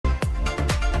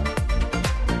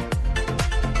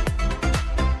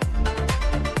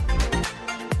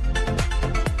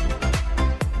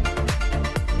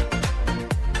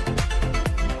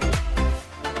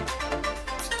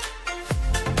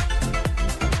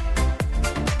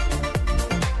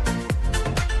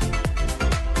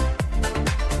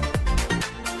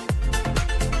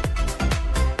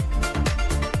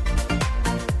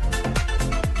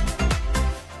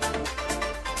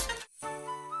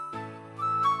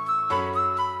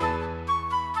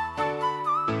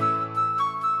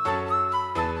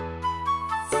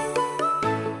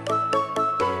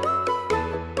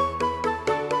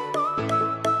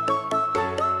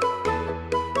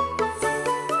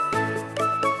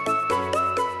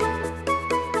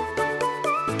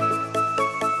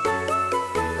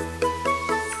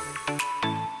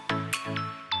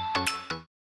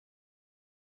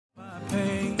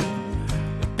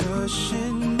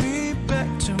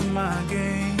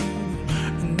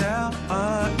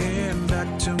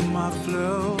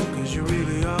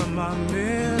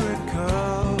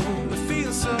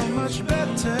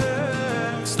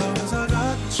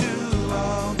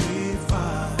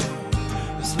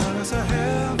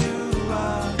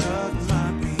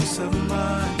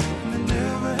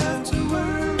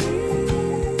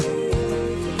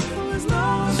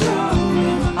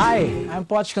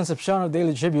Pocholo Concepcion of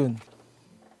Daily Tribune.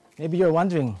 Maybe you're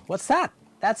wondering, what's that?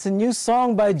 That's a new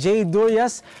song by Jay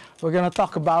Durias. We're going to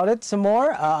talk about it some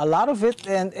more, a lot of it,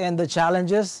 and the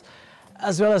challenges,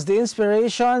 as well as the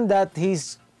inspiration that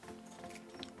he's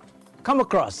come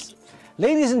across.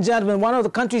 Ladies and gentlemen, one of the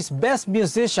country's best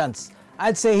musicians.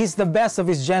 I'd say he's the best of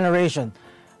his generation.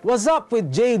 What's up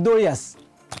with Jay Durias?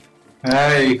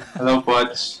 Hi. Hello,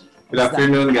 Poch. Good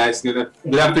afternoon, guys. Good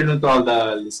afternoon to all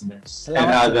the listeners and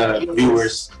the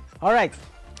viewers. All right.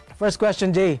 First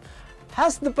question, Jay.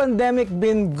 Has the pandemic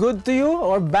been good to you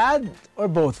or bad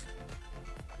or both?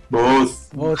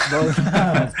 Both. Both.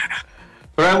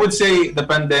 But I would say the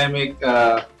pandemic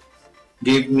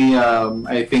gave me,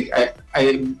 I think,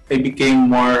 I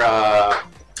became more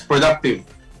productive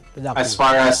as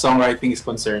far as songwriting is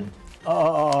concerned.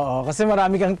 Oo. Kasi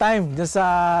marami kang time dyan sa...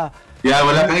 Yeah,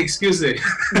 wala kang excuse eh.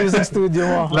 Music studio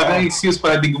mo. Wala kang excuse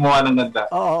para di gumawa ng ganda.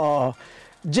 Oo.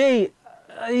 Jay,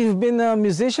 you've been a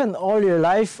musician all your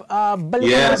life.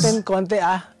 Balikan natin konti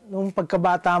nung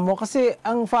pagkabata mo. Kasi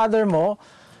ang father mo,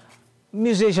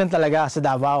 musician talaga sa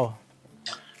Davao.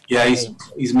 Yeah,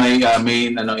 he's my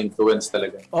main influence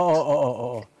talaga.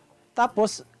 Oo.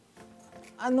 Tapos,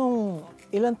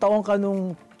 ilang taon ka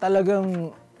nung talagang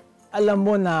alam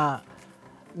mo na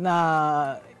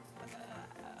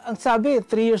ang sabi, 3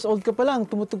 years old ka pa lang,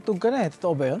 tumutugtog ka na eh.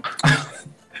 Totoo ba yun?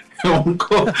 Ewan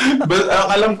ko. But,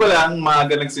 alam ko lang,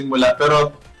 maaga nagsimula. Pero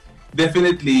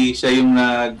definitely, siya yung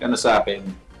sa akin.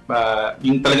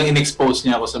 Yung talagang in-expose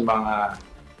niya ako sa mga,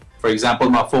 for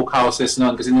example, mga folk houses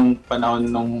noon. Kasi nung panahon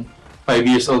nung 5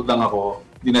 years old lang ako,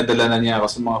 dinadala na niya ako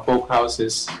sa mga folk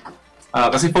houses.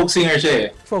 Kasi folk singer siya eh.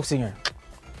 Folk singer.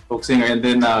 And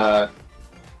then,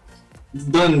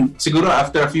 doon, siguro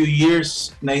after a few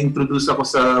years, na-introduce ako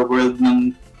sa world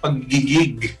ng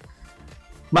paggigig.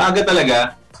 Maaga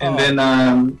talaga. And then,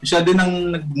 siya din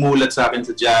ang nagmulat sa akin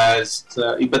sa jazz,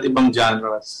 sa iba't ibang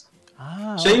genres.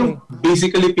 Siya yung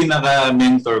basically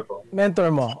pinaka-mentor ko. Mentor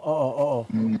mo? Oo.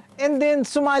 And then,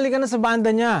 sumali ka na sa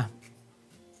banda niya.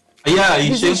 Yeah,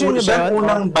 siya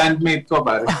unang bandmate ko,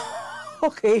 pare.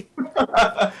 Okay.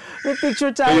 May picture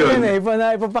tayo din eh.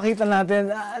 Ipapakita natin.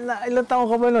 Ilang taon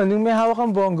ka ba nun? Yung may hawak kang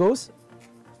bongos?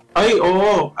 Ay,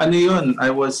 oo. Ano yun?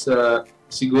 I was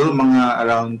siguro mga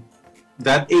around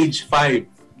that age, 5.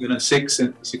 Ganun, 6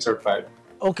 or 5.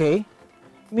 Okay.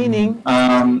 Meaning?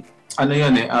 Ano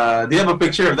yun eh? Do you have a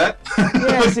picture of that?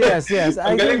 Yes.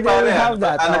 I think they have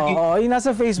that. Yung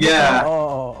nasa Facebook. Yeah.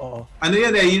 Oo. Ano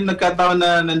yun eh? Yung nagkataon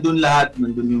na nandun lahat.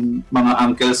 Nandun yung mga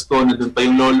uncles ko. Nandun pa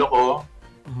yung lolo ko.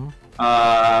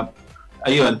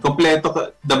 Ayun,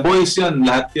 kompleto. The boys yun,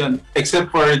 lahat yun.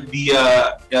 Except for the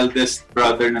eldest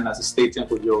brother na nasa States, yung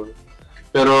Joel.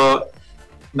 Pero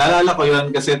naalala ko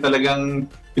yun kasi talagang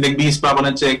pinagbihis pa ako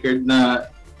ng checkered na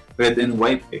red and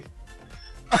white eh.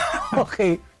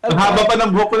 Okay. Ang haba pa ng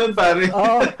buhok ko nun, pare.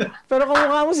 Pero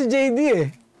kamukha mo si JD eh.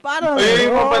 Parang...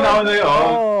 yung mga panahon na yun.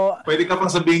 Pwede ka pang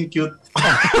sabihin cute.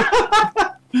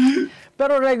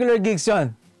 Pero regular gigs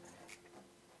yun?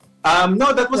 No,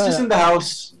 that was just in the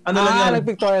house. Ano lang yan?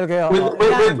 Nag-pictorial kayo.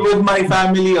 With my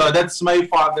family. That's my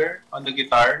father on the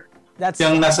guitar. That's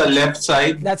yung nasa left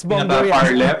side. That's far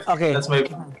left. Okay. That's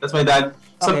my dad.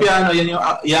 Sa piano, yan yung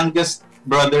youngest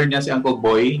brother niya, si Uncle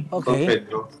Boy. Uncle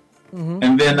Pedro.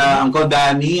 And then Uncle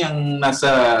Danny ang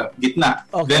nasa gitna.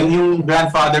 Then yung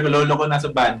grandfather ko, lolo ko,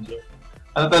 nasa banjo.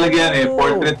 Ano talaga yan eh?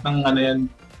 Portrait ng yan,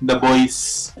 The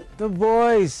Boys. The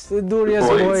Boys. The Durias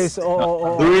Boys.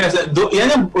 Oo. Durias.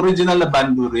 Yan yung original na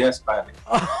band Durias, pare.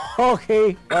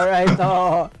 Okay. Alright.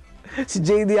 Si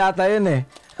JD ata yun eh.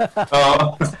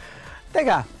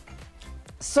 Teka.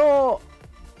 So,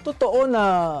 totoo na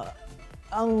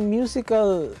ang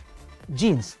musical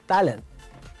genes, talent,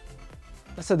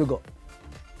 nasa dugo?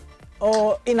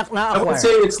 O na-acquire? I would say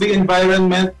it's the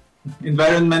environment.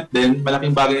 Environment din.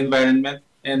 Malaking bagay environment.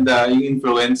 And yung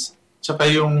influence. Tsaka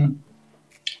yung,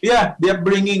 the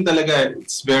upbringing talaga,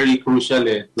 it's very crucial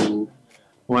to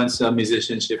one's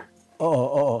musicianship.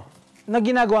 Oo. Na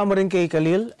ginagawa mo rin kay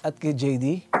Khalil at kay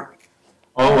JD?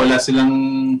 Wala silang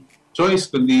choice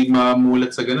kundi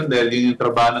mamulat sa ganun dahil yun yung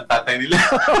trabaho ng tatay nila.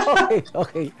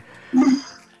 Okay.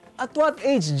 At what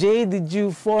age, Jay, did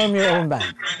you form your own band?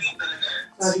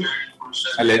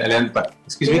 Alin pa?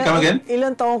 Excuse me, come again?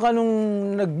 Ilan taon ka nung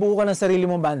nagbuo ka ng sarili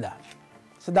mong banda?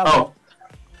 Sa Davao?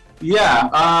 Yeah,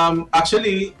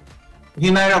 actually,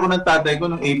 hinire ako ng tatay ko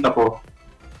nung 8 ako.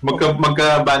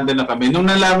 Magka-banda na kami. Nung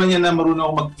nalaman niya na marunong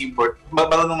ako mag-keyboard,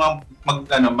 marunong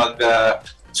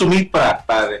sumipra,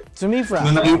 pare. Sumipra?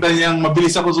 Nung nakita niyang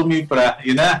mabilis ako sumipra,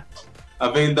 yun na.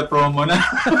 avail the promo na.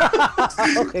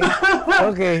 Okay.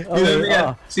 Okay. Yun,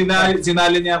 yeah.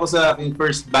 Sinali niya ako sa aking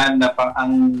first band na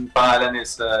ang pangalan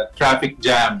is Traffic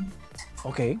Jam.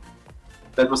 Okay.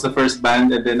 That was the first band,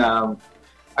 and then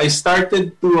I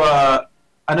started to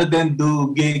do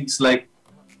gigs like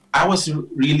I was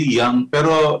really young,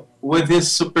 pero with his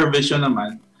supervision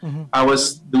naman, I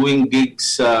was doing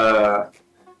gigs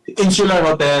Insular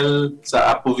Hotel,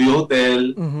 sa Apovio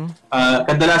Hotel.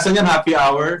 Kadalasan yan happy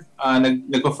hour.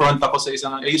 Nag-front ako sa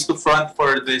isang, I used to front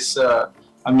for this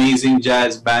amazing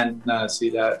jazz band na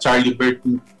sila Charlie Bird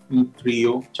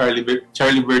Trio,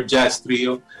 Charlie Bird Jazz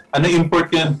Trio. Import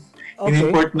yan. Okay.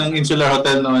 In-import ng Insular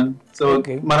Hotel noon. So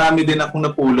marami din akong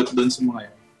napulot doon sa mga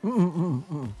yan.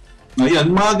 Ayan,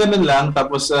 mga ganun lang.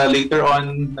 Tapos later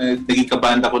on, naging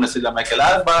kabanda ko na sila Michael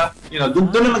Alba. Doon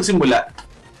na nagsimula.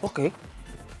 Okay.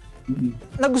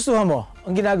 Nagustuhan mo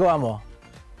ang ginagawa mo?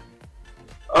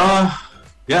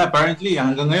 Yeah, apparently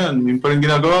hanggang ngayon yun pa rin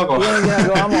ginagawa ko. Yun ang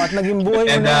ginagawa mo at naging buhay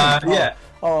mo na. Yeah.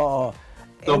 Oo.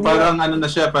 So parang na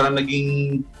siya, parang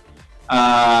naging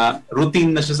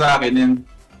routine na siya sa akin, and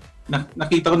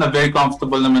nakita ko na very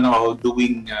comfortable naman ako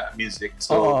doing music.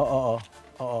 So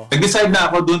Oo. nag-decide na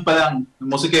ako doon pa lang,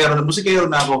 musikero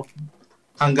na ako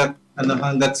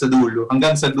hanggang sa dulo.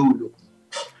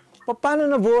 Paano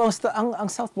nabuo ang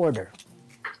South Border?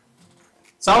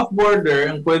 South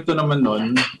Border, ang kwento naman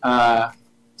nun,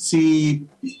 si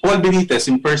Paul Benitez,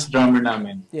 yung first drummer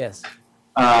namin. Yes.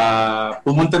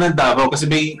 Pumunta ng Davao kasi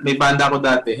may banda ako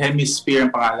dati, Hemisphere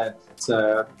ang pangalan.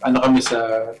 Kami sa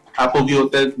Apovio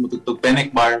Hotel, tumutugtog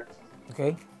Penic Bar.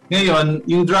 Okay. Ngayon,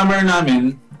 yung drummer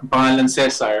namin, ang pangalan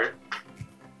Cesar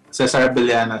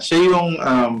Beliana, siya yung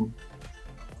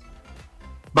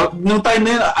nung time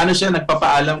na yun, siya,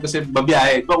 nagpapaalam kasi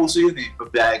babiyahe. Uso yun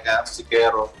babiyahe ka,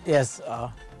 musikero. Yes.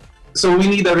 So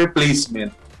we need a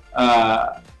replacement.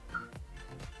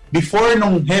 Before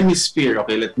nung Hemisphere,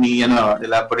 okay, let me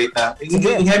elaborate na.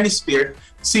 Yung Hemisphere,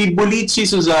 si Bulici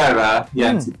Suzara,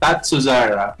 si Tat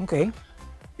Suzara, okay,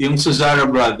 yung Suzara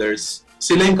Brothers,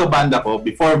 sila yung kabanda ko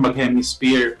before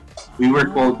mag-Hemisphere. We were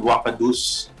called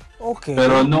Wakadus. Okay.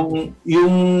 Pero nung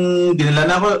yung dinala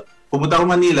na ako, pumunta ako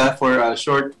Manila for a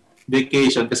short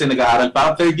vacation kasi nag-aaral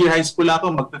pa ako. Third year high school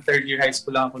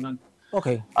ako nun.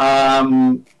 Okay.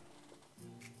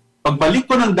 Pagbalik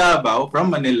ko ng Davao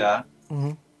from Manila,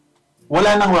 wala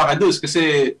nang Wakadus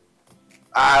kasi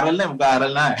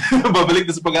mag-aaral na. Babalik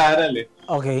na sa pag-aaral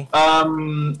Okay.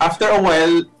 After a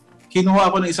while,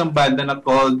 kinuha ko ng isang banda na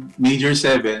called Major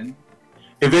 7.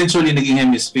 Eventually, naging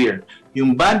Hemisphere.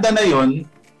 Yung banda na yon,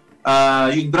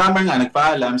 yung drummer nga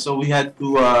nagpaalam, so we had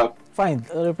to find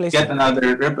a replacement. Get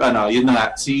another yun na nga.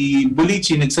 Si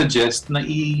Bulici nag-suggest na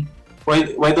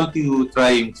why don't you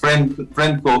try yung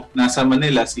friend ko nasa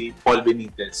Manila, si Paul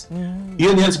Benitez.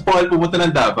 Yun si Paul pumunta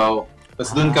ng Davao.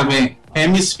 Tapos doon kami,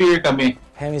 Hemisphere kami.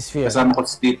 Kasama ko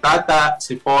si Tata,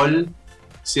 si Paul,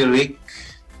 si Rick.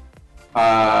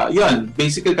 Yun,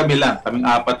 basically kaming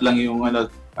apat lang yung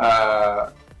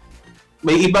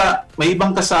may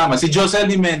ibang kasama, si Josel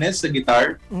Jimenez sa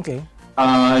guitar. Okay.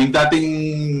 Yung dating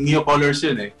Neo Colors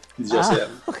yun si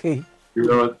Josel. Okay.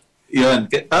 Yun.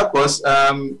 Tapos,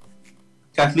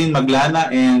 Kathleen Maglana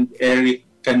and Eric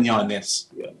Canyones.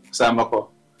 Yun. Kasama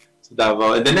ko sa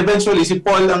Davao. And then eventually, si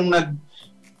Paul ang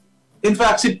in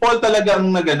fact, si Paul talaga ang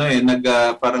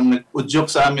parang nag-udyok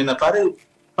sa amin na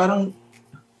parang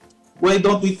why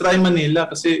don't we try Manila?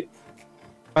 Kasi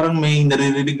parang may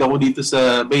naririnig ako dito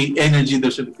may energy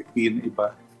daw siya na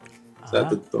iba sa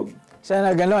tugtog.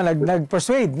 Siya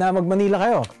nag-persuade na mag-Manila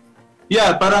kayo?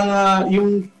 Yeah, parang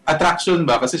yung attraction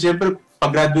ba? Kasi syempre,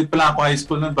 pag-graduate pa lang ako high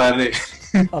school nun, pare.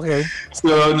 Okay. So,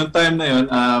 noong time na yun,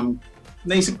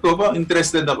 naisip ko pa,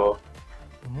 interested ako.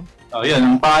 Yan,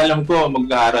 ang paalam ko,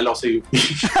 mag-aaral ako sa UP.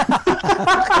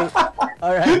 Okay.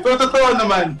 Alright. Pero totoo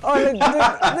naman.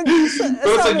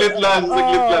 Pero saglit lang.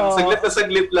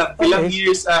 Saglit lang. Okay. Ilang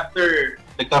years after,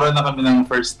 nagkaroon na kami ng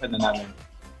first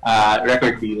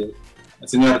record deal.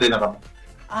 Sinuwerte na kami.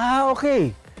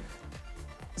 Okay.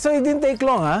 So it didn't take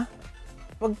long, ha?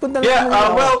 Pagpunta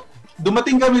well,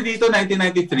 dumating kami dito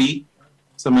 1993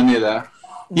 sa Manila.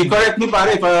 You correct me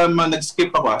pare if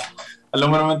nag-skip ako. Alam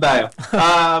mo naman tayo.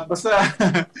 Basta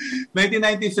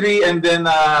 1993 and then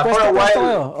for a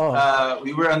while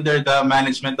we were under the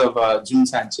management of June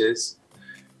Sanchez.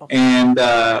 Okay. And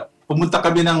pumunta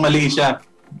kami ng Malaysia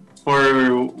for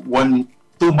 2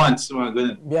 months.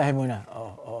 Ganun. Biyahe muna.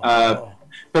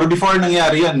 Pero before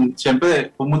nangyari yan,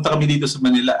 syempre pumunta kami dito sa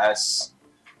Manila as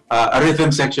a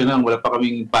rhythm section lang. Wala pa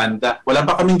kaming banda. Wala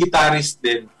pa kaming guitarist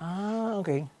din.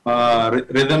 Okay.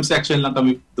 Rhythm section lang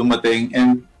kami dumating.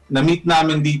 And na-meet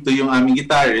namin dito yung aming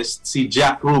guitarist, si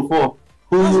Jack Rufo,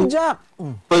 who si Jack.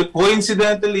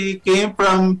 coincidentally came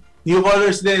from New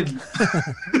Colors din.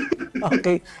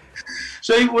 Okay.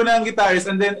 Siya yung unang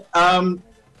guitarist, and then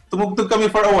tumugtog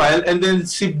kami for a while, and then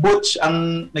si Butch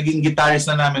ang naging guitarist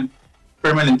na namin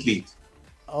permanently.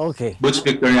 Okay. Butch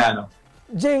Victoriano.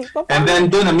 Jay, And then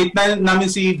doon, na-meet namin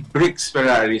si Bricks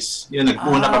Ferraris. Yun,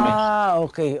 nagpuna kami.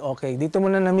 Okay, okay. Dito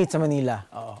mo na na-meet sa Manila.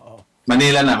 Oo.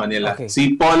 Manila. Okay.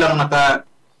 Si Paul ang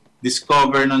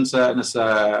naka-discover nun sa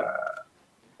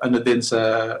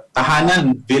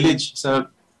Tahanan Village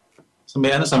sa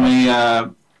may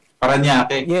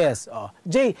Parañaque. Yes.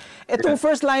 Jay, itong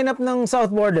first lineup ng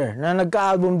South Border na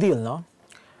nagka-album deal, no?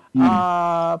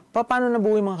 Paano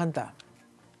nabuo yung mga kanta?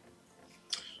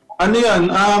 Ano yan?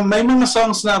 May mga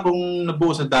songs na akong nabuo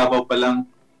sa Davao pa lang.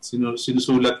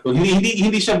 Sinusulat ko.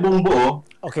 Hindi siya buong buo.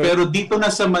 Okay. Pero dito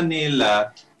na sa Manila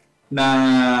na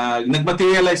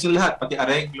nag-materialize yung lahat, pati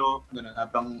areglo, ganun,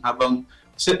 habang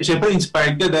siyempre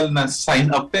inspired ka dahil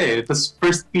na-sign up ka eh. Tapos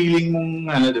first feeling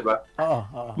mong, di ba?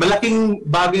 Oo. Malaking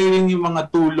bagay rin yung mga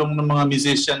tulong ng mga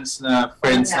musicians na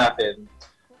friends natin.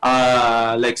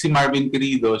 Like si Marvin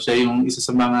Querido, siya yung isa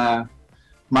sa mga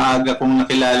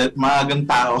maagang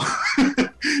tao.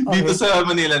 Dito sa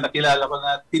Manila, nakilala ko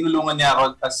na tinulungan niya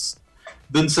ako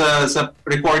dun sa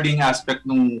recording aspect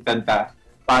ng kanta.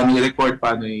 Paano i-record,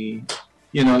 paano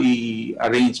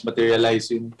i-arrange,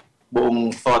 materialize yung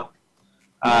buong thought.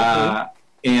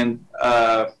 And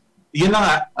yun na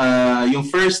nga, yung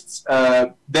first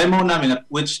demo namin,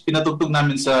 which pinatugtog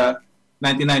namin sa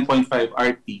 99.5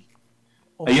 RT.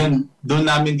 Ayun, doon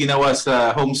namin ginawa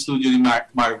sa home studio ni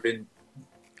Marvin.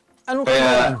 Anong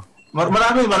kaya?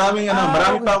 Marami pa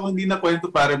akong hindi na kwento,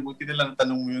 pare, buti na lang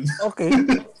tanong mo yun. Okay.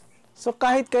 So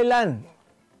kahit kailan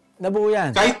nabuo yan?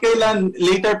 Kahit kailan,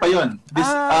 later pa yun.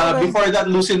 Before that,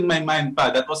 Losing My Mind pa.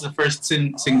 That was the first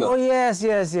single. Oh, yes.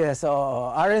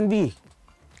 R&B.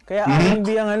 Kaya R&B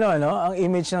ang ang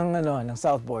image ng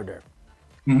South Border.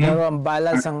 Pero ang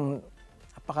ballads ang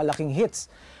napakalaking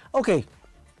hits. Okay.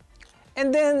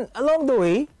 And then, along the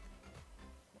way,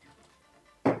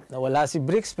 nawala si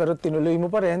Bricks pero tinuloy mo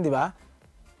pa rin, di ba?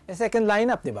 A second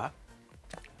lineup, di ba?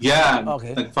 Yeah.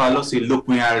 Okay. Nag-follow si Luke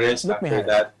Mijares after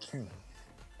that.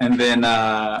 And then,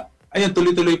 ayun,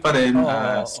 tuloy-tuloy pa rin.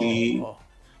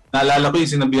 Naalala ko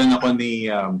yung sinabihan ako ni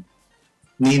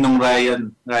Ninong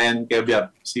Ryan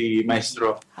Kebiab, si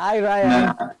Maestro. Hi,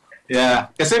 Ryan. Yeah.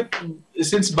 Kasi,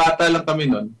 since bata lang kami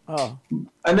nun,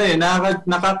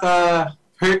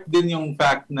 nakaka-hurt din yung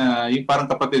fact na yung parang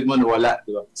kapatid mo nawala,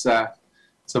 di ba?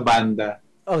 Sa banda.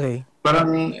 Okay.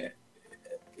 Parang,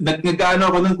 nagkaano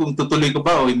ako nun kung tutuloy ko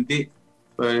ba o hindi.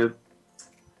 But,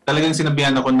 talagang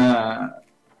sinabihan ako na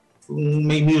kung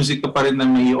may music ka pa rin na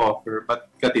may offer, ba't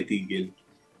ka titigil?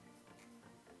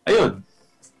 Ayun.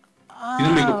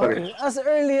 Tinuloy ko pa rin. Okay. As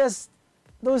early as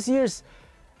those years,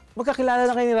 magkakilala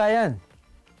na kayo ni Ryan?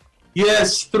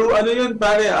 Yes, through yun,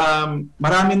 pare,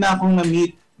 marami na akong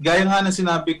na-meet. Gaya nga na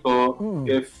sinabi ko,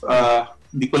 if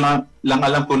hindi ko lang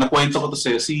alam kung nakwento ko to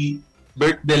sa'yo, si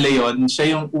Bert De Leon,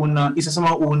 siya yung isa sa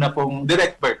mga una pong,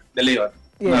 direct Bert De Leon,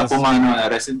 na pumano,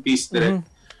 rest in peace, direct.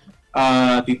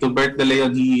 Tito Bert De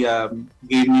Leon, he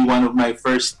gave me one of my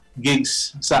first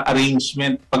gigs sa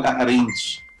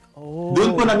pag-arrange.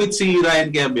 Doon ko na-meet si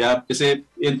Ryan Kebiab kasi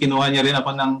yun, kinuha niya rin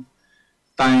ako ng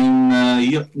time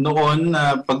noon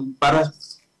para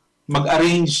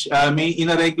mag-arrange. May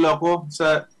inareglo ako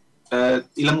sa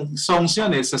ilang songs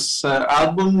yun sa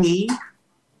album ni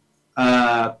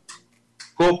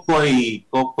Kokoy,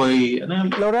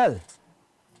 Laurel.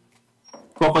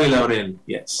 Kokoy Laurel,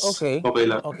 yes. Okay. Kokoy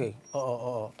Laurel. Okay.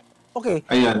 Oo. Okay.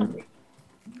 Ayan.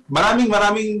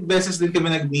 Maraming beses din kami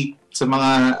nag-meet sa mga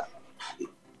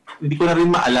hindi ko na rin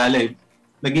maalala eh.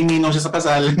 Naging ninong siya sa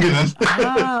kasal.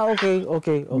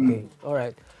 Okay.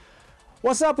 Alright.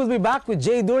 What's up? We'll be back with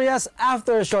Jay Durias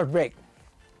after a short break.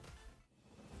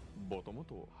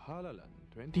 Botomoto Halalan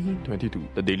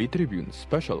 2022, the Daily Tribune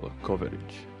special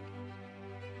coverage.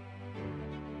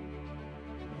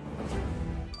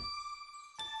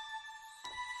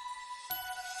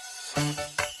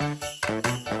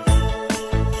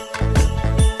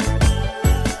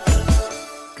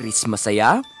 Chris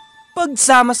masaya,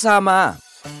 pagsama-sama.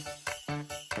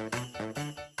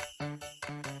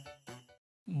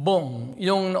 Bong,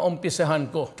 yung naumpisahan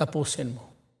ko, tapusin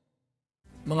mo.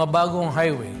 Mga bagong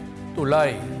highway,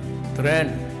 tulay,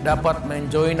 tren, dapat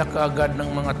ma-enjoy na kaagad ng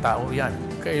mga tao yan.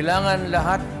 Kailangan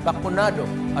lahat bakunado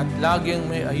at laging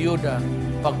may ayuda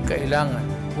pag kailangan.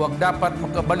 huwag dapat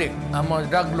makabalik ang mga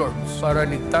drug lords para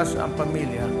ligtas ang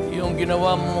pamilya. Yung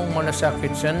ginawa mong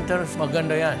malasakit centers,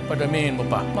 maganda yan. Padamihin mo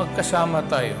pa. Magkasama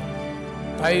tayo.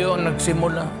 Tayo ang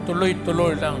nagsimula.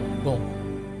 Tuloy-tuloy lang. Boom.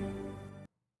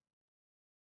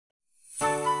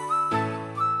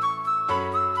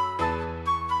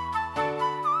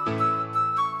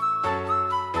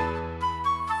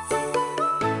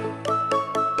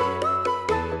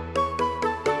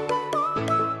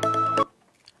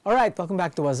 All right, welcome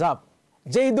back to Wazzup.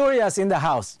 Jay Durias in the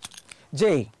house.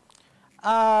 Jay,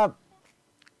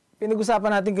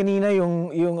 pinag-usapan natin kanina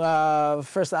yung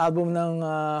first album ng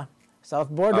South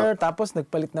Border, tapos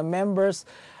nagpalit na members.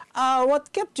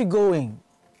 What kept you going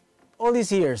all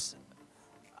these years?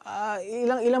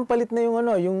 Ilang palit na yung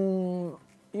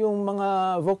mga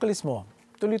vocalist mo?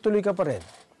 Tuloy-tuloy ka pa rin.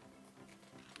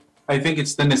 I think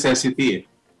it's the necessity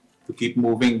to keep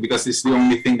moving because it's the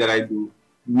only thing that I do.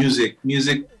 Music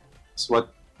is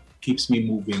what keeps me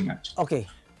moving actually. Okay.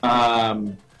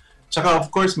 Tsaka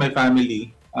of course my family.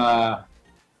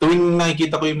 Tuwing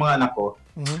nakikita ko yung mga anak ko,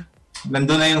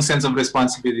 nandun na yung sense of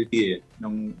responsibility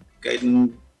kahit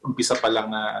nung umpisa pa lang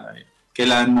na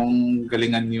kailangan mong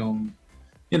galingan yung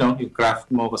yung craft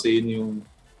mo kasi yun yung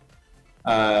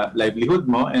livelihood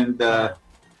mo and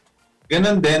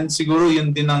ganun din siguro yun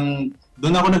din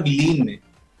doon ako nag-lean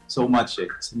so much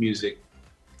sa music.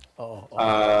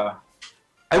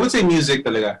 I would say music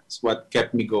talaga is what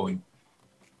kept me going.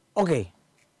 Okay.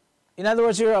 In other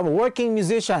words, you're a working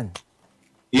musician.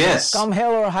 Yes. Come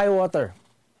hell or high water.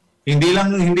 Hindi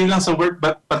lang sa work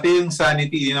but pati yung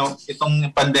sanity,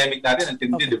 itong pandemic natin,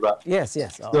 antindi, di ba? Yes.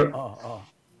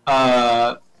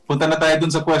 Punta na tayo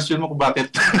dun sa question mo kung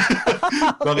bakit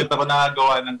bakit ako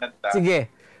nakagawa ng kanta. Sige.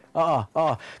 Oo.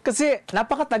 Kasi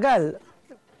napakatagal.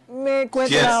 May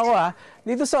kwento na ako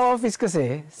Dito sa office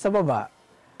kasi, sa baba,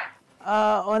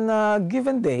 on a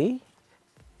given day,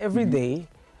 every day,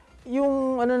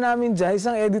 yung namin dyan,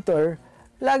 isang editor,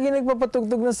 lagi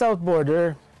nagpapatugtog ng South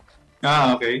Border.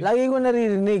 Okay. Lagi ko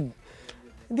naririnig.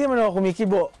 Hindi naman ako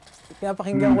kumikibo.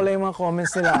 Pinapakinggan ko lang yung mga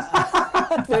comments nila.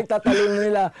 Pinagtatalong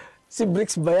nila, si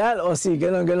Bricks ba yan? O si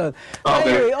ganon. Okay.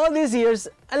 Anyway, all these years,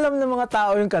 alam ng mga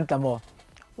tao yung kanta mo.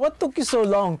 What took you so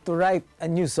long to write a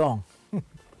new song?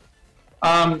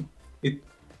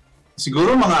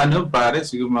 Siguro mga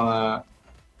siguro mga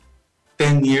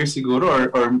 10 years siguro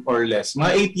or less.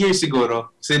 Mga 8 years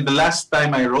siguro. Kasi the last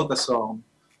time I wrote a song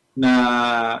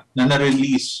na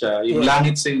na-release siya, yung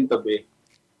Langit sa Iyong Tabi,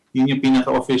 yun yung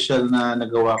pinaka-official na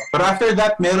nagawa. But after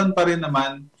that, meron pa rin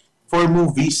naman for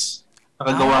movies.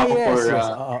 Nakagawa ko for,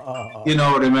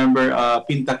 remember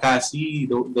Pinta Kasi,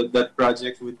 that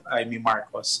project with Amy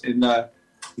Marcos. And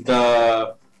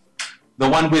the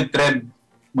one with Treb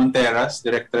Monteras,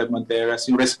 Direct Treb Monteras,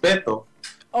 yung Respeto.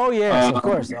 Oh yes, of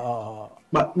course.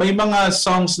 May mga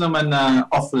songs naman na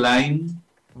offline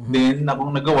din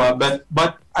akong nagawa,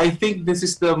 but I think this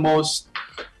is the most,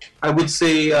 I would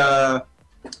say,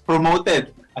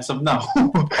 promoted as of now.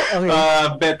 Okay.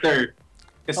 Better.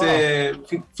 Kasi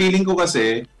feeling ko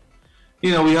kasi,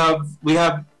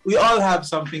 we all have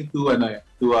something to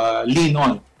lean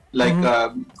on. Like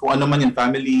kung ano man yung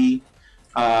family,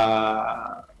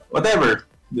 whatever,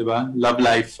 'di ba? Love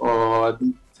life o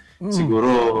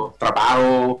siguro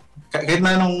trabaho, kahit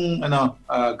na nung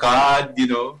God,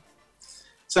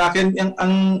 sa akin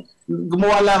ang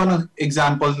gumawa lang ako ng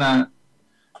example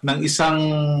ng isang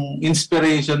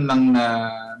inspiration lang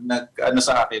na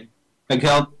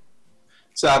nag-help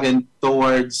sa akin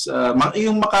towards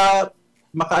yung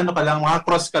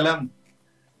maka-cross ka lang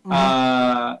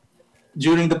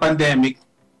during the pandemic.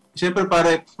 Siyempre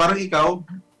parang ikaw,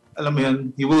 alam mo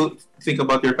yun, you will think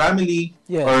about your family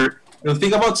or you'll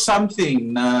think about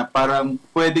something na parang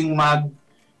pwedeng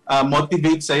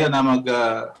motivate sa'yo na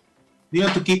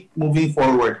to keep moving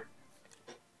forward.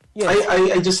 Yes.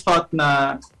 I just thought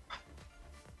na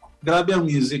grabe ang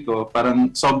music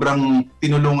parang sobrang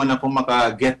tinulungan ako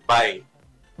maka-get by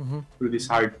through these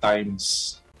hard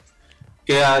times.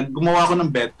 Kaya gumawa ako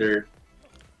ng better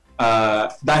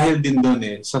dahil din doon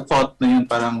sa thought na yun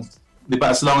parang, di ba,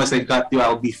 as long as I got you,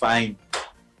 I'll be fine.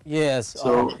 Yes.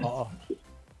 So,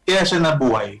 kaya siya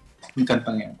nabuhay, yung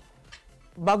kantang yan.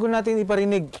 Bago natin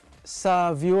iparinig sa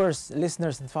viewers,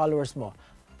 listeners, and followers mo,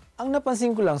 ang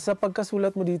napansin ko lang sa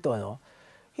pagkasulat mo dito,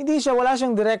 wala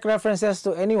siyang direct references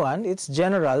to anyone, it's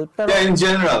general. Pero, in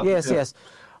general. Yes.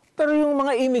 Pero yung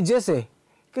mga images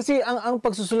kasi ang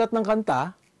pagsusulat ng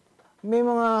kanta, may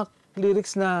mga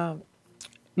lyrics na,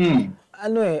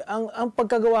 ang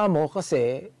pagkagawa mo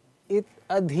kasi, it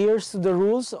adheres to the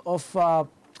rules of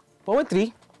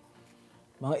poetry,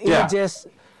 mga images.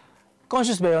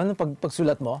 Conscious ba yun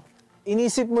pagsulat mo?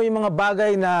 inisip mo yung mga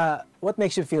bagay na what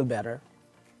makes you feel better?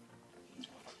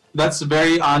 That's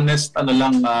very honest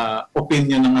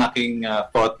opinion ng aking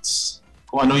thoughts.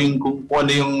 Kung ano yung ko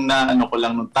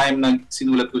lang nung time na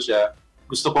sinulat ko siya.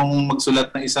 Gusto kong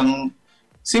magsulat ng isang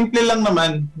simple lang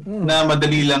naman na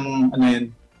madali lang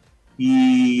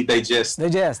i-digest.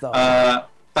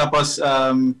 Tapos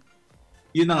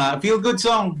yun na nga, feel good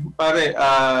song, pare.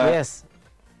 Yes.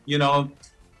 You know,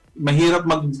 mahirap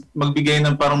magbigay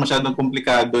ng parang masyadong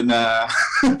komplikado na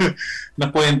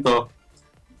na kwento.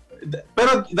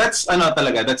 Pero that's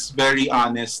that's very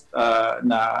honest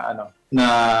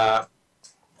na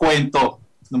kwento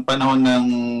ng panahon ng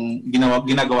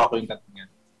ginagawa ko yung kanta niyan.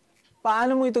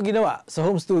 Paano mo ito ginawa? Sa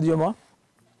home studio mo?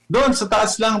 Doon sa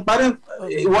taas lang, parang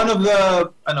one of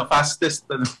the fastest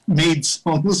made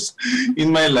songs in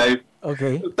my life.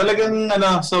 Okay. Talagang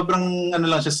sobrang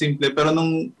lang siya, simple, pero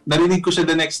nung narinig ko siya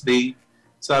the next day,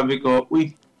 sabi ko,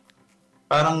 uy,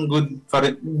 parang good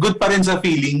pa rin sa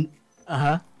feeling.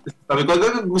 Aha. Sabi ko,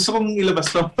 gusto kong ilabas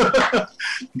to.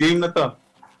 Game na to.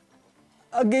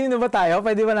 Game na ba tayo?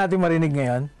 Pwede ba natin marinig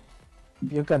ngayon?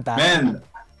 Yung kanta? Man,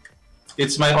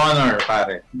 it's my honor,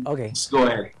 pare. Okay. Just go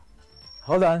ahead.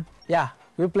 Hold on. Yeah,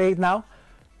 we'll play it now.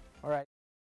 All right.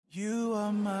 You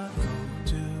are my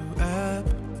go-to app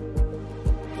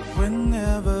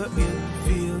whenever it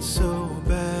feels so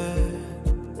bad.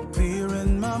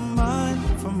 Clearing my mind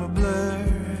from a blur.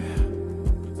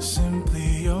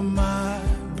 Simply you're my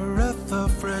breath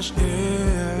of fresh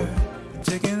air,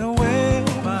 taking away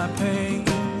my pain,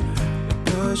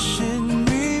 pushing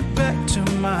me back to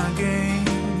my game.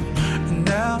 And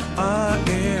now I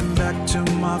am back to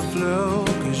my flow,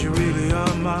 'cause you really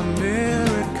are my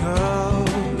miracle.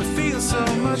 It feels so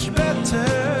much better.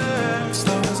 As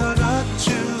long as I got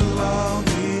you, I'll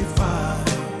be fine.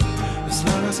 As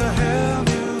long as I have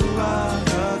you, I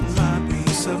got my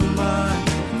peace of mind.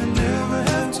 And I never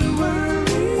have to worry.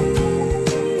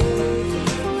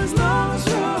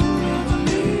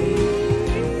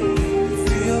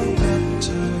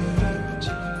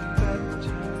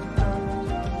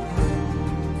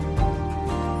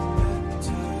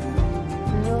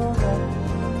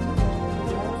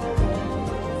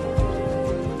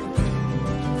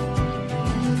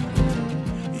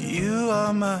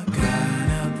 My kind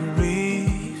of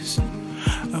breeze,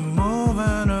 I'm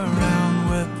moving around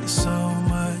with so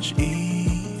much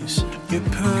ease. You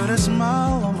put a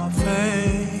smile on my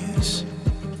face,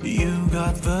 you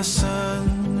got the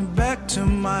sun back to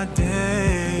my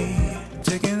day,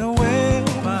 taking away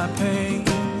my pain,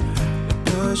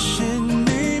 pushing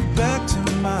me back to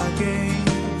my game.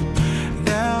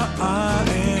 Now I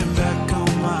am back on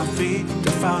my feet,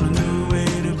 I found a new way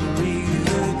to breathe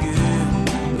again.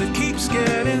 It keeps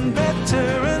getting better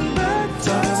and better. As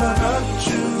long as I got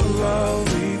you, I'll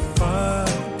be fine.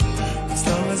 As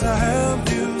long as I have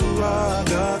you, I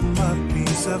got my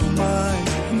peace of mind.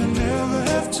 And I never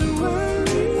have to worry.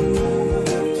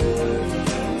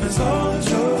 As long as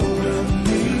you're with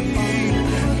me,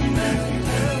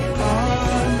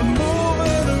 I'm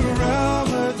moving around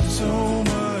with so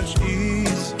much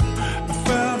ease. I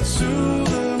found a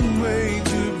soothing way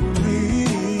to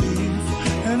breathe,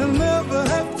 and I'll never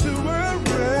have to worry.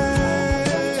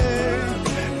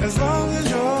 As long as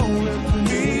you're with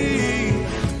me,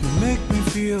 you make me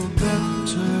feel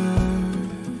better.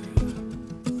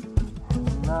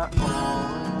 I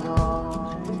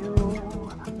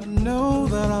know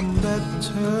that I'm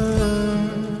better.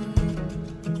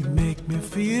 You make me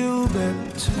feel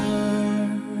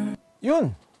better.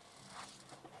 Yun.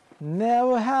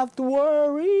 Never have to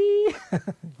worry.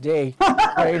 Jay,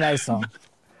 very nice song.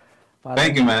 Parang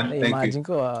Thank you, man. Thank you. imagine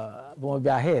ko,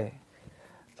 bumabiyahe.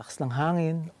 Lakas ng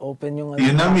hangin, open yung...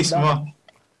 Yun na mismo.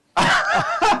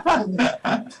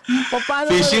 Paano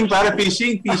Fishing, para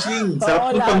fishing.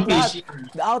 Sarap po pang fishing.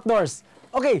 The outdoors.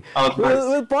 Okay, Outdoors.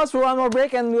 We'll pause for one more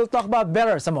break and we'll talk about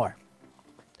better some more.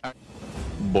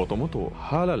 Boto mo to,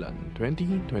 Halalan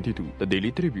 2022, the Daily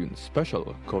Tribune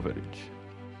special coverage.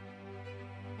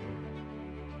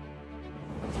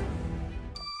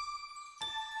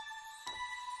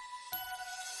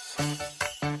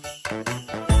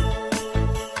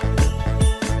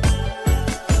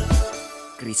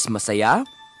 Chris masaya,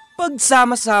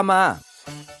 pagsama-sama.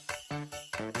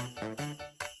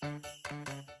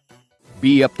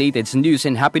 Be updated sa news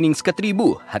and happenings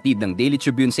katribu. Hatid ng Daily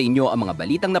Tribune sa inyo ang mga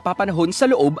balitang napapanahon sa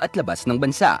loob at labas ng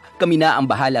bansa. Kami na ang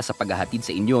bahala sa paghahatid sa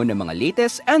inyo ng mga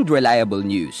latest and reliable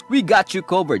news. We got you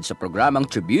covered sa programang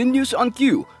Tribune News on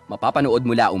Q. Mapapanood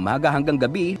mula umaga hanggang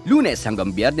gabi, Lunes hanggang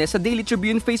Biyernes sa Daily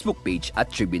Tribune Facebook page at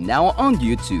TribuneNow on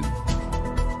YouTube.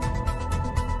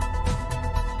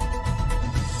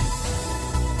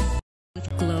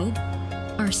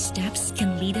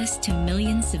 to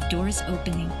millions of doors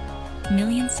opening,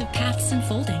 millions of paths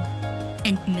unfolding,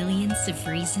 and millions of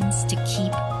reasons to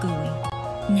keep going.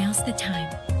 Now's the time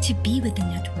to be with the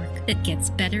network that gets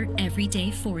better every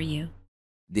day for you.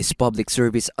 This public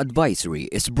service advisory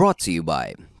is brought to you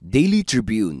by Daily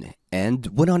Tribune and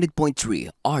 100.3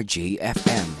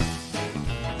 RJFM.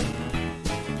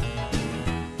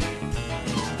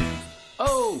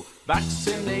 Oh,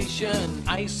 vaccination,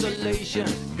 isolation.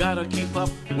 Gotta keep up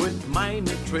with my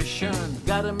nutrition.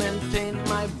 Gotta maintain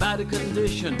my body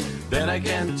condition. Then I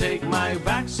can take my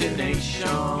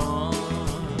vaccination.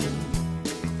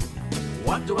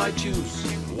 What do I choose?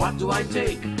 What do I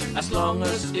take? As long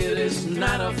as it is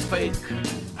not a fake.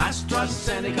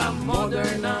 AstraZeneca,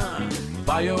 Moderna,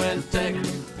 BioNTech,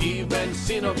 even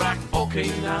Sinovac, okay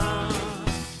na.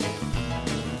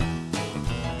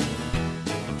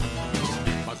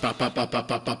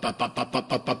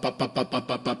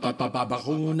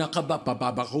 Babakuna ka ba?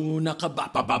 Babakuna ka ba?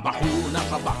 Babakuna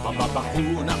ka ba?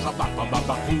 Babakuna ka ba?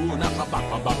 Babakuna ka ba?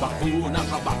 Babakuna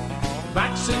ka ba?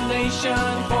 Vaccination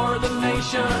for the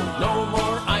nation, no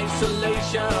more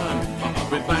isolation.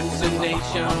 With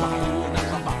vaccination, babakuna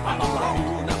ka ba?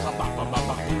 Babakuna ka ba?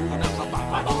 Babakuna ka ba?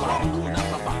 Babakuna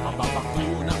ka ba?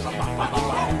 Babakuna ka ba?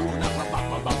 Babakuna ka ba?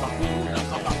 Babakuna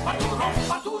ka ba? Paturok,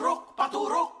 paturok,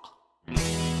 paturok.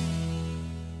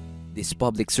 This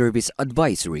public service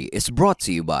advisory is brought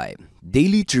to you by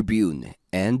Daily Tribune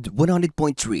and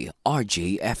 100.3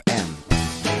 RJFM.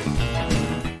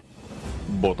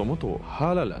 Botomoto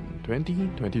Halalan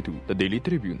 2022, the Daily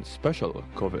Tribune special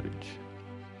coverage.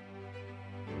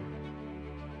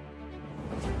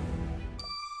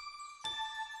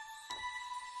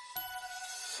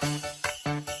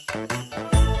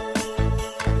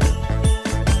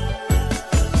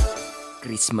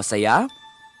 Chris Masaya,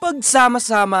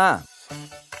 pagsama-sama.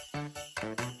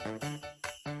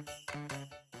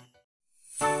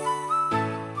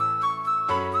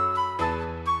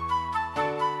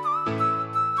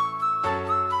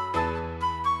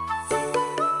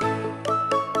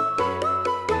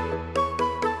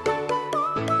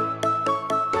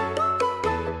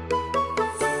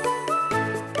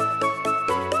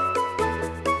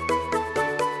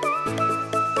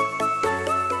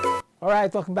 All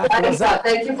right, welcome back to Wazzup.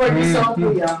 Thank you for this song,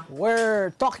 Kuya.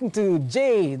 We're talking to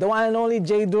Jay, the one and only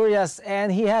Jay Durias,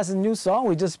 and he has a new song.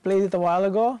 We just played it a while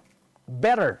ago.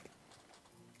 Better.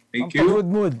 Thank you. Good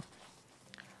mood.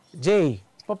 Jay,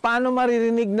 paano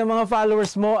maririnig ng mga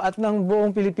followers mo at ng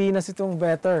buong Pilipinas itong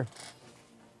Better?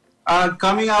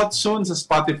 Coming out soon sa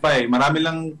Spotify. Marami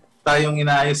lang tayong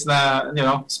inaayos na,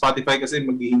 Spotify kasi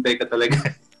maghihintay ka talaga.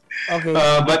 Okay.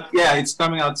 But yeah, it's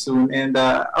coming out soon and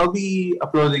I'll be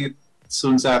uploading it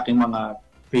soon sa aking mga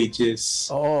pages.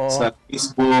 Sa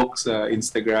Facebook, sa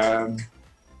Instagram,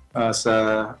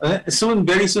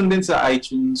 very soon din sa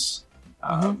iTunes.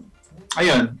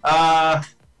 Ayun.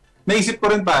 Naisip ko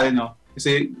rin pare, no?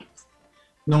 Kasi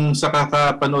nung sa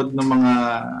kakapanood ng mga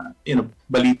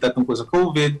balita tungkol sa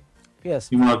COVID,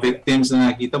 yes, yung mga victims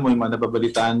na nakita mo, yung mga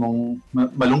nababalitaan mong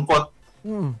malungkot,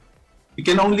 you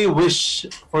can only wish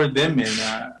for them and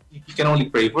you can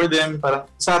only pray for them. Parang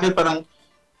sa akin parang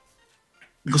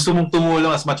gusto mong tumulong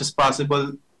as much as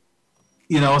possible,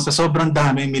 sa sobrang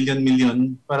dami,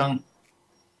 million, parang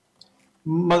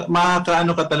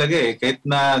makakaano ka talaga kahit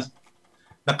na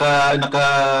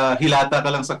nakahilata ka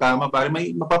lang sa kama, parang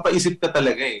may mapapaisip ka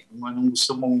talaga kung anong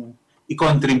gusto mong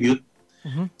i-contribute.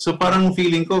 So parang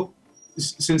feeling ko,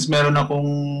 since meron akong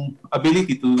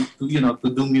ability to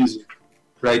do music,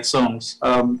 write songs,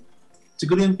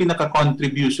 siguro yung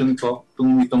pinaka-contribution ko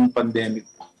itong pandemic,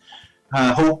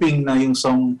 hoping na yung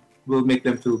song will make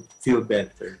them feel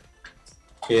better.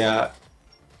 Kaya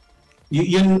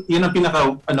yun ang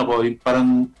pinaka yung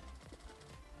parang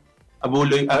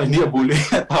abuloy, hindi abuloy,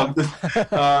 tawag doon.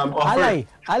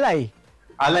 Alay.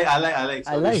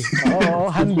 Sorry. Oo,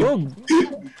 handog.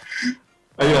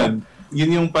 Ayun,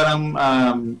 yun yung parang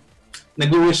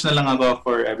nag-wish na lang ako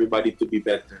for everybody to be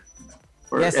better.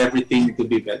 For everything to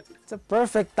be better. It's a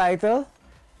perfect title.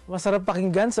 Masarap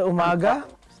pakinggan sa umaga,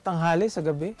 sa tanghali, sa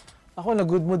gabi. Ako,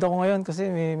 nag-good mood ako ngayon kasi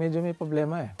medyo may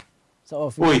problema sa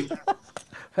office. Uy,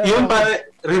 yun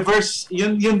para reverse,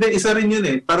 yun din, isa rin yun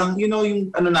Parang, yung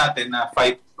natin na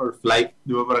fight or flight,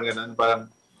 di ba parang ganun?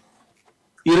 Parang,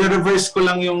 i-reverse ko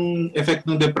lang yung effect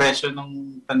ng depression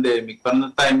ng pandemic. Parang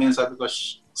ng time yun, sabi ko,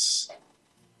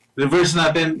 reverse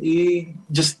natin,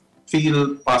 just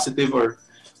feel positive or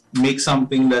make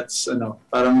something that's,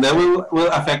 parang that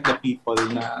will affect the people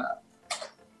na,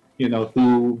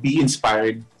 to be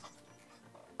inspired.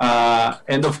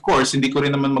 And of course, hindi ko rin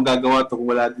naman magagawa ito kung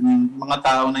wala din mga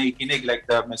tao na ikinig, like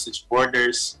the message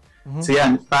boarders, So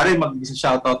yan, pare,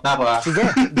 mag-shoutout na ako. Sige,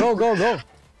 go.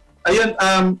 Ayun,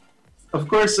 of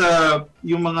course,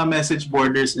 yung mga message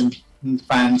boarders and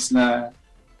fans na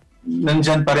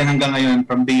nandyan pa rin hanggang ngayon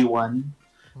from day one.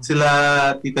 Sila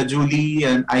Tita Julie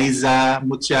and Aiza,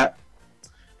 Mucha,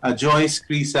 Joyce,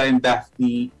 Krisa, and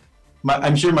Daphne.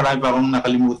 I'm sure marami pa akong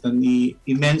nakalimutan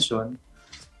i-mention.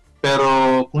 Pero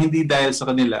kung hindi dahil sa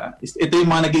kanila, ito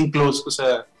yung mga naging close ko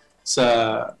sa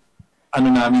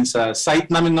namin, sa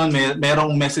site namin noon,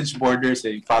 merong message borders,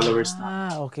 followers na.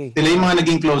 Okay. Sila yung mga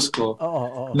naging close ko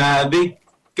na they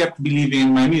kept believing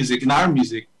in my music, in our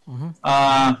music.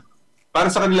 Para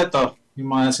sa kanila to, yung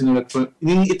mga sinulat ko,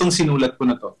 itong sinulat ko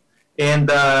na to. And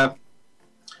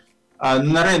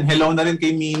hello na rin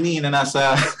kay Mini na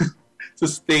nasa sa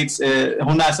States,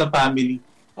 nasa family.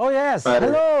 Oh yes,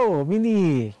 hello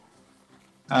Mini.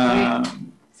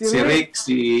 Si Rick,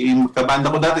 yung kabanda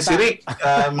ko dati, si Rick,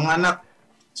 mga anak,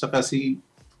 saka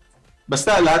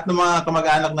basta lahat ng mga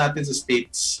kamag-anak natin sa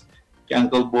States, kay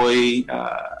Uncle Boy,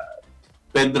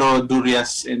 Pedro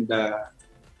Durias, and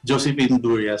Josephine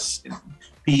Durias, and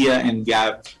Pia and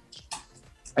Gab.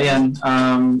 Ayan.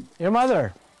 Your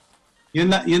mother? Yun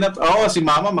na, si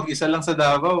Mama mag-isa lang sa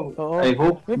Davao. I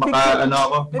hope may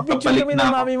makabalik kami na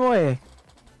ng mami mo eh.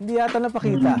 Hindi yata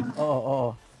napakita.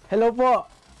 Oo. Hello po.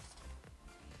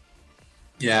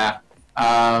 Yeah.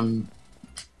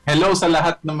 Hello sa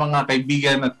lahat ng mga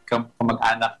kaibigan at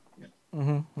kamag-anak.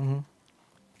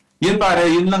 Yun pare,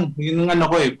 yun lang. Yun ang ano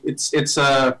ko eh. It's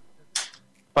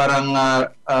parang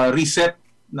reset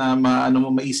na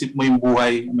maisip mo yung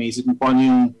buhay. Maisip mo kung ano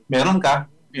yung meron ka,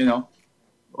 you know.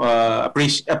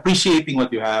 Appreciating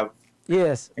what you have.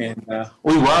 Yes. And,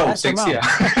 wow, that's sexy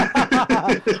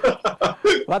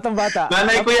Batang-bata.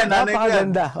 Nanay ko yan.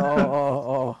 Napakaganda.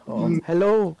 Oo.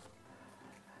 Hello.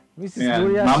 Mrs.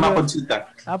 Durias. Mama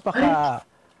Conchita.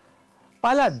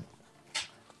 Palad.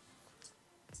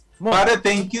 Pare,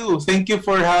 thank you. Thank you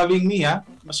for having me, ha.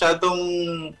 Masyadong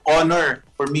honor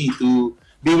for me to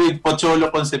be with Pocholo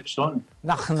Concepcion.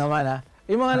 Nak naman, ha.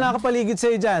 Yung mga nakapaligid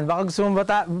sa'yo dyan, baka gusto mong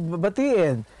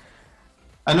batiin.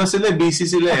 Sila? Busy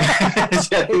sila eh.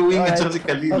 Si Ate Wing at si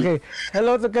Khalil. Okay.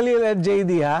 Hello to Khalil and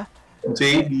JD, ha?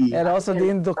 JD. And also the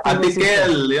inductive Ate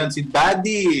Kel, yan, si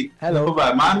Daddy. Hello. Ano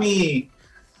ba? Mami.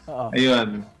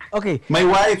 Ayun. Okay. My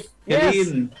wife, Yes.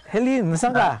 Helene. Helene,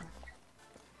 nasan ka?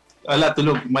 Wala,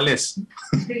 tulog. Malis.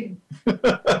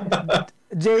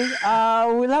 Jay,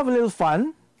 we'll have a little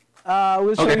fun.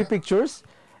 We'll show you pictures.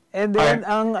 And then,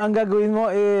 ang gagawin mo,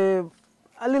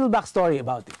 a little backstory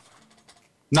about it.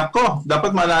 Nako,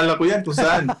 dapat maalala ko yan kung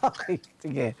saan. Okay,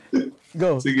 sige.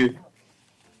 Go. Sige.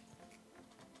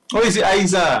 Okay, si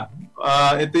Aiza.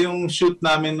 Ito yung shoot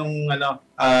namin nung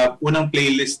unang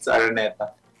playlist sa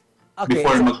Araneta. Okay,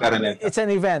 before mag-Araneta. It's an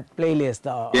event playlist.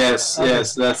 Yes.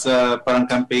 That's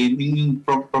parang campaign, yung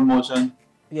promotion.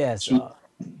 Yes. Shoot.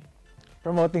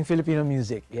 Promoting Filipino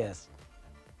music. Yes.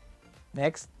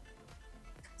 Next.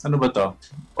 Ano ba to?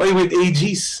 With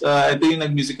AGs. Ito yung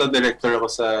nag-musical director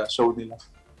ako sa show nila.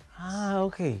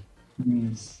 Okay.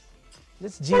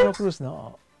 That's Gino Cruz,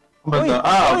 no? Ano ba to?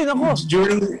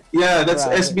 That's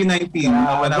SB19.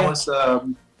 When I was,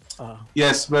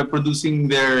 we're producing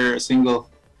their single.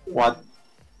 What?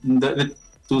 The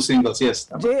two singles, yes.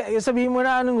 Jay, sabihin mo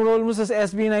na anong role mo sa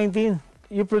SB19?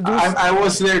 You produced? I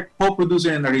was their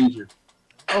co-producer and arranger.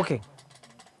 Okay.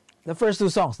 The first two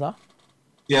songs, no?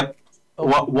 Yep.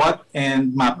 Okay. What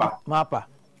and Mapa.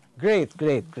 Great.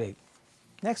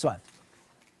 Next one.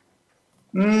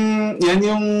 Yan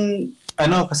yung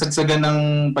kasagsagan ng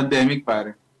pandemic,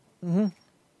 pare.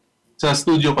 Sa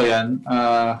studio ko yan.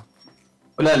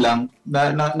 Wala lang.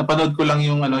 Napanood ko lang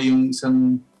yung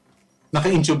isang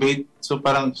naka-intubate. So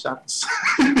parang shucks.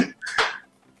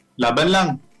 Laban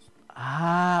lang.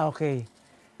 Okay.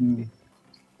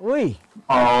 Uy.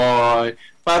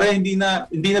 Para hindi na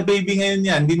baby ngayon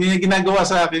yan. Hindi niya ginagawa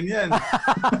sa akin yan.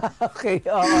 Okay.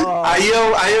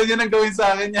 Ayaw niya nang gawin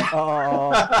sa akin yan.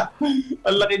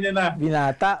 Ang laki niya na.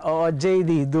 Binata.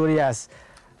 JD Durias.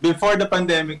 Before the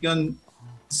pandemic yun,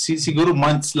 siguro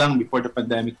months lang before the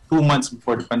pandemic. 2 months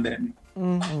before the pandemic.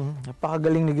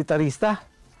 Napakagaling na gitarista.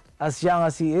 As young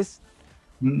as he is.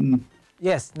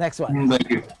 Yes, next one.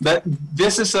 Thank you.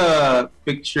 This is a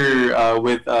picture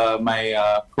with my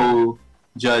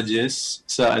co-judges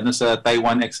sa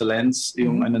Taiwan Excellence,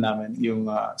 yung yung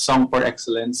Song for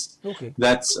Excellence. Okay.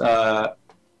 That's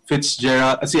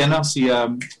Fitzgerald,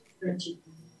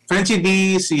 Frenchie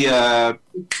D,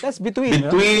 that's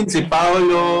Between, si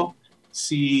Paolo,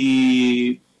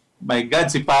 si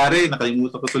pare,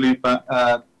 nakalimutan ko tuloy pa,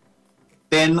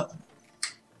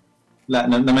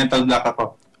 na mental block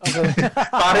ako. Okay.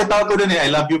 Pare tawag ko dun eh. I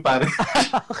love you, pare.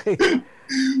 Okay.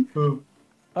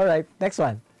 All right, next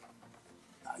one.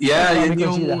 Yeah, Tommy yan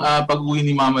yung Conchita. pag-uwi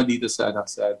ni Mama dito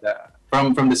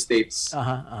from the States.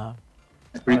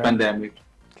 Pre-pandemic.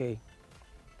 Okay.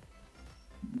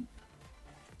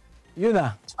 Yun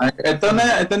na. Ito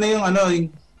na yung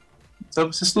sa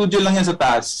studio lang yan sa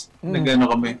taas. Nag-ano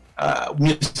kami.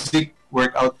 Music,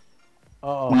 workout.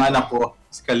 Oo. Mga anak ko.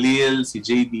 Si Khalil, si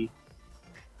JD.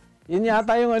 Yun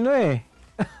yata yung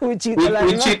with Cheetah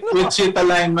Lineman. With Cheetah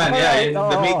Lineman. Yeah,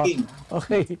 the making.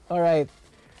 Okay, all right.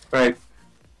 Right.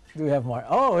 Do we have more?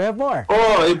 Oh, we have more.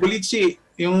 Oh, Bolichi.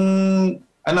 Yung,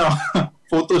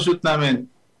 photoshoot namin.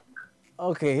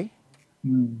 Okay.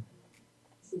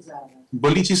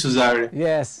 Bolichi Suzare.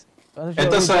 Yes.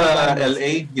 Ito sa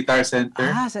LA, Guitar Center.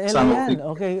 Sa LA yan.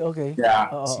 Okay.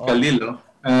 Yeah, si Khalil,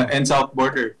 and South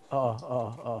Border.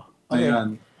 Oo. Okay.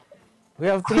 Ayan. We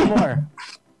have 3 more.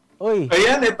 Uy.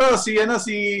 Ayan, ito,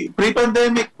 si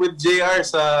pre-pandemic with JR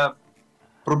sa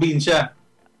probinsya.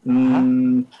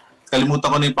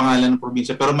 Kalimutan ko na yung pangalan ng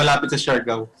probinsya, pero malapit sa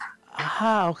Siargao.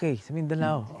 Okay. Sa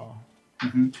Mindanao. Oh.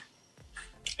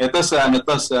 Ito sa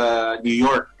New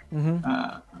York.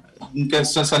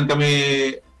 Saan kami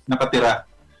nakatira.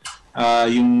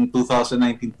 Yung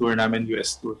 2019 tour namin,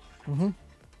 US tour.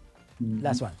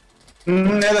 Last one.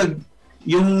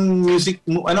 Yung music,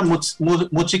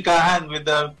 muchikahan with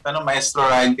the Maestro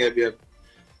Ryan Keviab.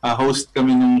 Host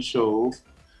kami ng show.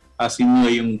 Si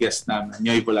Nyoy yung guest namin,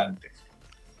 Nyoy Volante.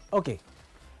 Okay.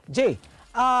 Jay,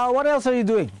 what else are you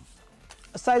doing?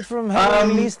 Aside from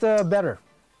having released Better.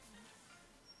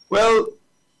 Well,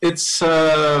 it's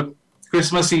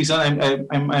Christmas season.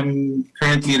 I'm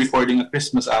currently recording a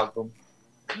Christmas album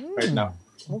right now.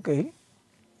 Okay.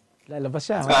 Lalabas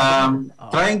siya.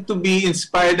 Trying to be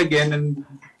inspired again and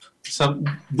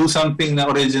do something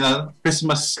na original,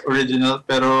 Christmas original,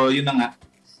 pero yun na nga.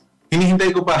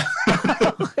 Hinihintay ko pa.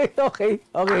 Okay.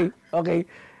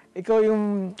 Ikaw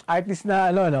yung artist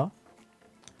na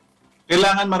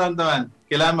Kailangan maramdaman.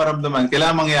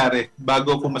 Kailangan mangyari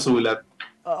bago ko masulat.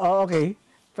 Okay.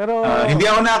 Pero hindi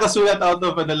ako nakakasulat out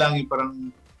of lang yung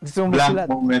parang blank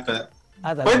moment.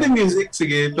 Pwede music,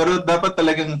 sige. Pero dapat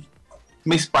talagang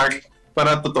may spark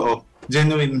para totoo.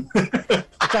 Genuine.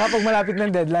 At saka pag malapit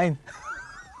ng deadline.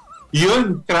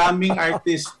 Yun, cramming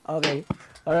artist. Okay.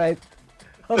 Alright.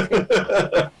 Okay.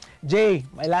 Jay,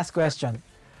 my last question.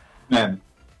 Man.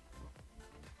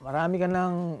 Marami ka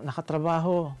nang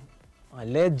nakatrabaho. Mga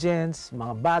legends,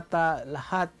 mga bata,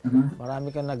 lahat. Marami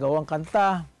ka nagawang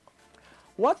kanta.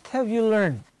 What have you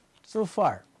learned so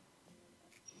far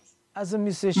as a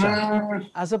musician,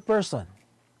 as a person?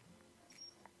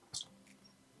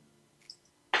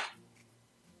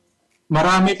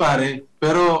 Marami pare,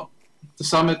 pero to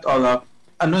sum it all up,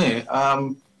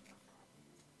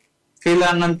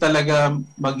 kailangan talaga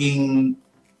maging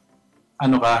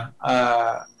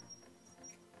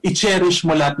i-cherish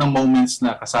mo lahat ng moments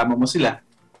na kasama mo sila.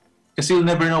 Kasi you'll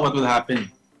never know what will happen.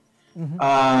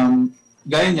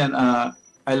 Gaya niyan,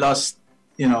 I lost,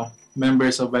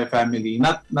 members of my family,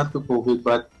 not to COVID,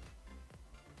 but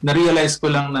na-realize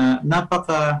ko lang na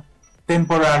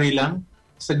napaka-temporary lang,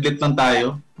 saglit lang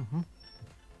tayo.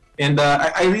 And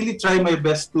I really try my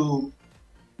best to,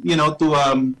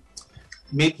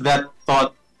 make that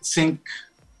thought sink.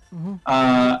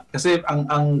 Kasi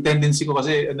ang tendency ko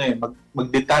kasi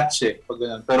mag-detach pag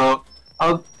ganun. Pero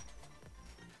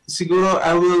siguro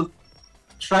I will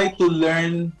try to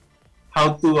learn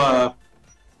how to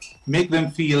make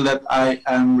them feel that I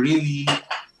am really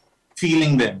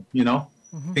feeling them,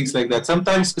 things like that.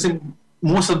 Sometimes kasi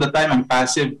most of the time I'm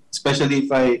passive, especially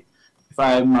if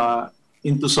I'm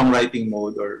into songwriting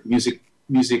mode or music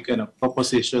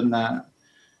composition na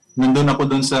nandun ako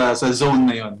dun sa zone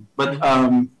na yon. But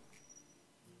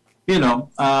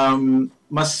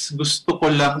mas gusto ko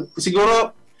lang,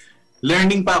 siguro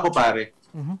learning pa ako pare.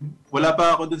 Wala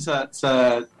pa ako dun sa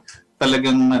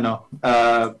talagang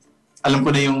alam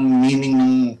ko na yung meaning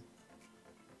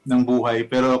ng buhay,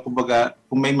 pero kumbaga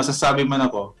kung may masasabi man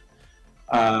ako,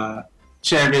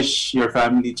 cherish your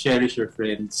family, cherish your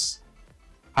friends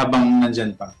habang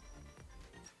nandyan pa.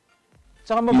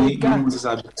 Tsaka mabait ka. Yung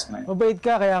masasabi ko sa ngayon. Mabait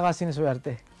ka, kaya ka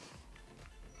sinuswerte.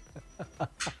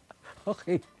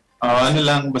 Okay.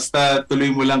 Basta tuloy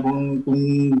mo lang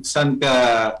kung saan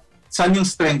yung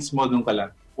strengths mo, doon ka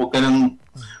lang. Huwag ka nang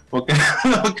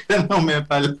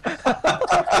umepal.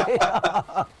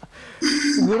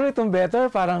 Siguro itong Better,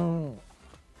 parang,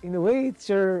 in a way, it's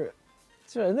your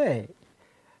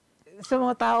sa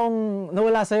mga taong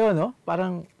nawala sa'yo, no?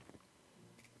 Parang,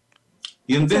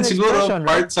 Yun It's din an siguro, expression,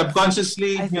 part right?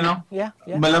 subconsciously, I think, you know, yeah.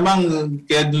 malamang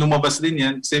kaya lumabas din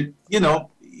yan. Kasi, you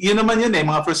know, yun naman yun eh,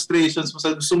 mga frustrations mo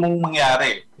sa gusto mong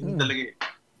mangyari. Yun talaga eh.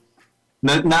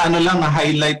 Na ano lang,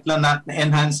 na-highlight lang,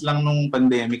 na-enhance lang nung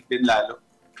pandemic din lalo.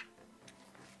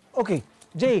 Okay,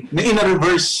 Jay. In a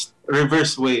reverse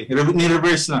way.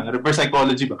 Reverse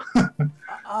psychology ba?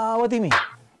 What do you mean?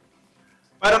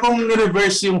 Para kung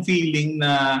ni-reverse yung feeling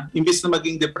na imbis na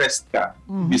maging depressed ka,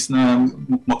 imbis na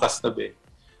makastabi,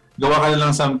 gawa ka na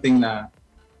lang something na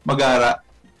mag-ara,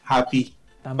 happy.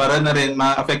 Tama. Para na rin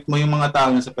ma-affect mo yung mga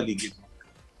tao na sa paligid mo.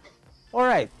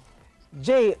 Alright.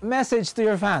 Jay, message to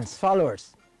your fans,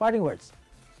 followers. Parting words.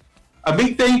 A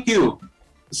big thank you.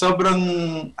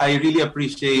 I really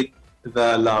appreciate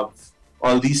the love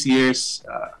all these years.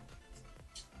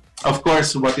 Of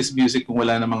course, what is music kung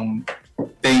wala namang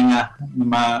tenga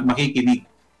makikinig.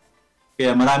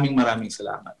 Kaya maraming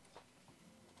salamat.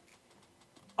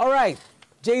 Alright.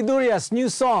 Jay Durias, new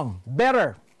song,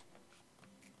 Better.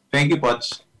 Thank you,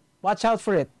 Poch. Watch out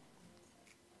for it.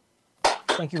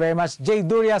 Thank you very much. Jay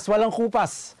Durias, walang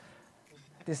kupas.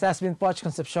 This has been Pocholo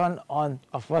Concepcion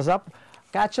of Wazzup.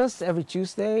 Catch us every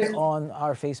Tuesday on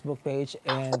our Facebook page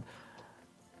and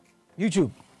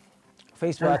YouTube.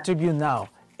 Facebook at TribuneNow.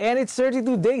 And it's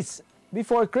 32 days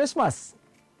before Christmas.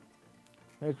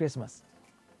 Merry Christmas.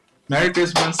 Merry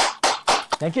Christmas.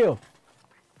 Thank you.